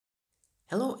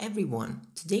Hello everyone,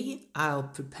 today I'll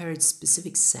prepare a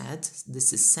specific set.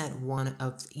 This is set 1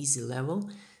 of the easy level.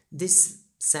 This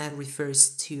set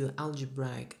refers to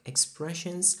algebraic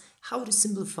expressions, how to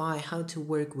simplify, how to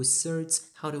work with surds,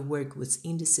 how to work with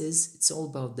indices. It's all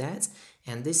about that,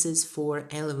 and this is for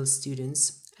A-level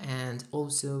students and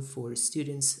also for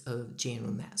students of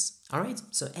general maths. Alright,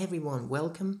 so everyone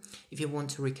welcome. If you want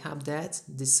to recap that,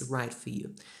 this is right for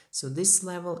you. So this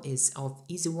level is of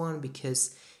easy one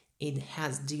because it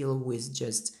has deal with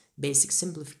just basic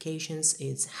simplifications.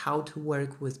 It's how to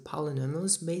work with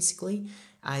polynomials basically.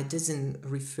 It doesn't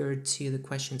refer to the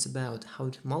questions about how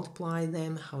to multiply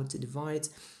them, how to divide.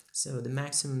 So the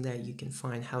maximum that you can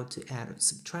find how to add or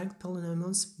subtract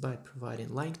polynomials by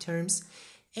providing like terms.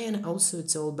 And also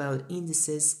it's all about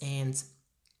indices and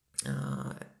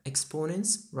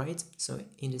exponents, right? So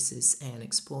indices and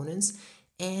exponents,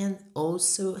 and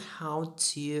also how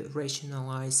to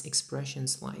rationalize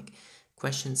expressions like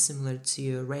questions similar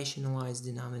to rationalize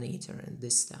denominator and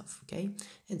this stuff, okay?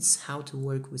 It's how to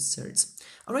work with surds.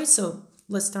 All right, so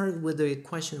let's start with the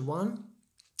question 1.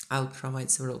 I'll provide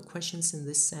several questions in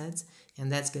this set,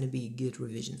 and that's going to be a good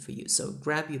revision for you. So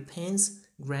grab your pens,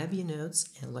 grab your notes,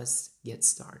 and let's get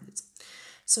started.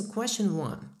 So question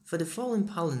 1, for the following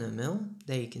polynomial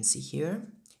that you can see here,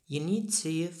 you need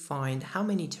to find how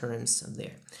many terms are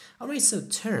there. Alright, so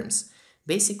terms,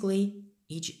 basically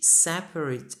each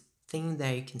separate thing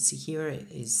that you can see here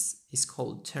is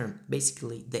called term,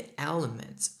 basically the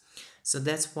elements. So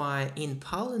that's why in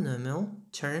polynomial,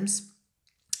 terms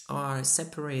are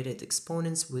separated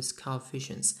exponents with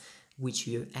coefficients which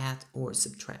you add or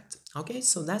subtract. Okay,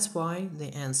 so that's why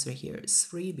the answer here is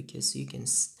 3, because you can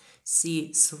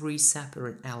see 3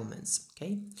 separate elements.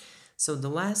 Okay, so the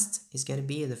last is going to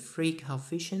be the free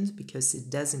coefficient because it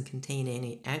doesn't contain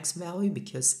any x value,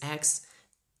 because x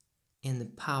in the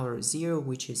power 0,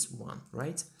 which is 1,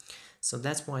 right? So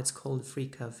that's why it's called free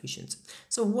coefficient.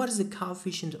 So what is the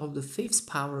coefficient of the fifth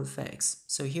power of x?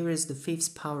 So here is the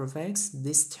fifth power of x,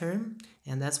 this term,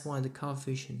 and that's why the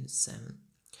coefficient is 7.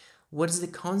 What is the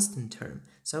constant term?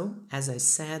 So as I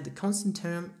said, the constant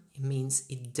term, it means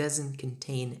it doesn't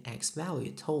contain x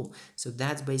value at all. So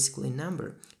that's basically a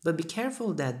number. But be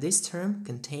careful that this term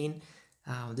contain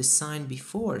the sign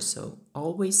before. So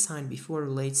always sign before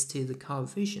relates to the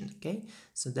coefficient, okay?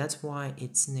 So that's why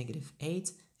it's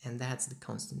 -8, and that's the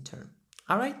constant term.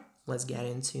 All right, let's get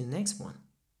into the next one.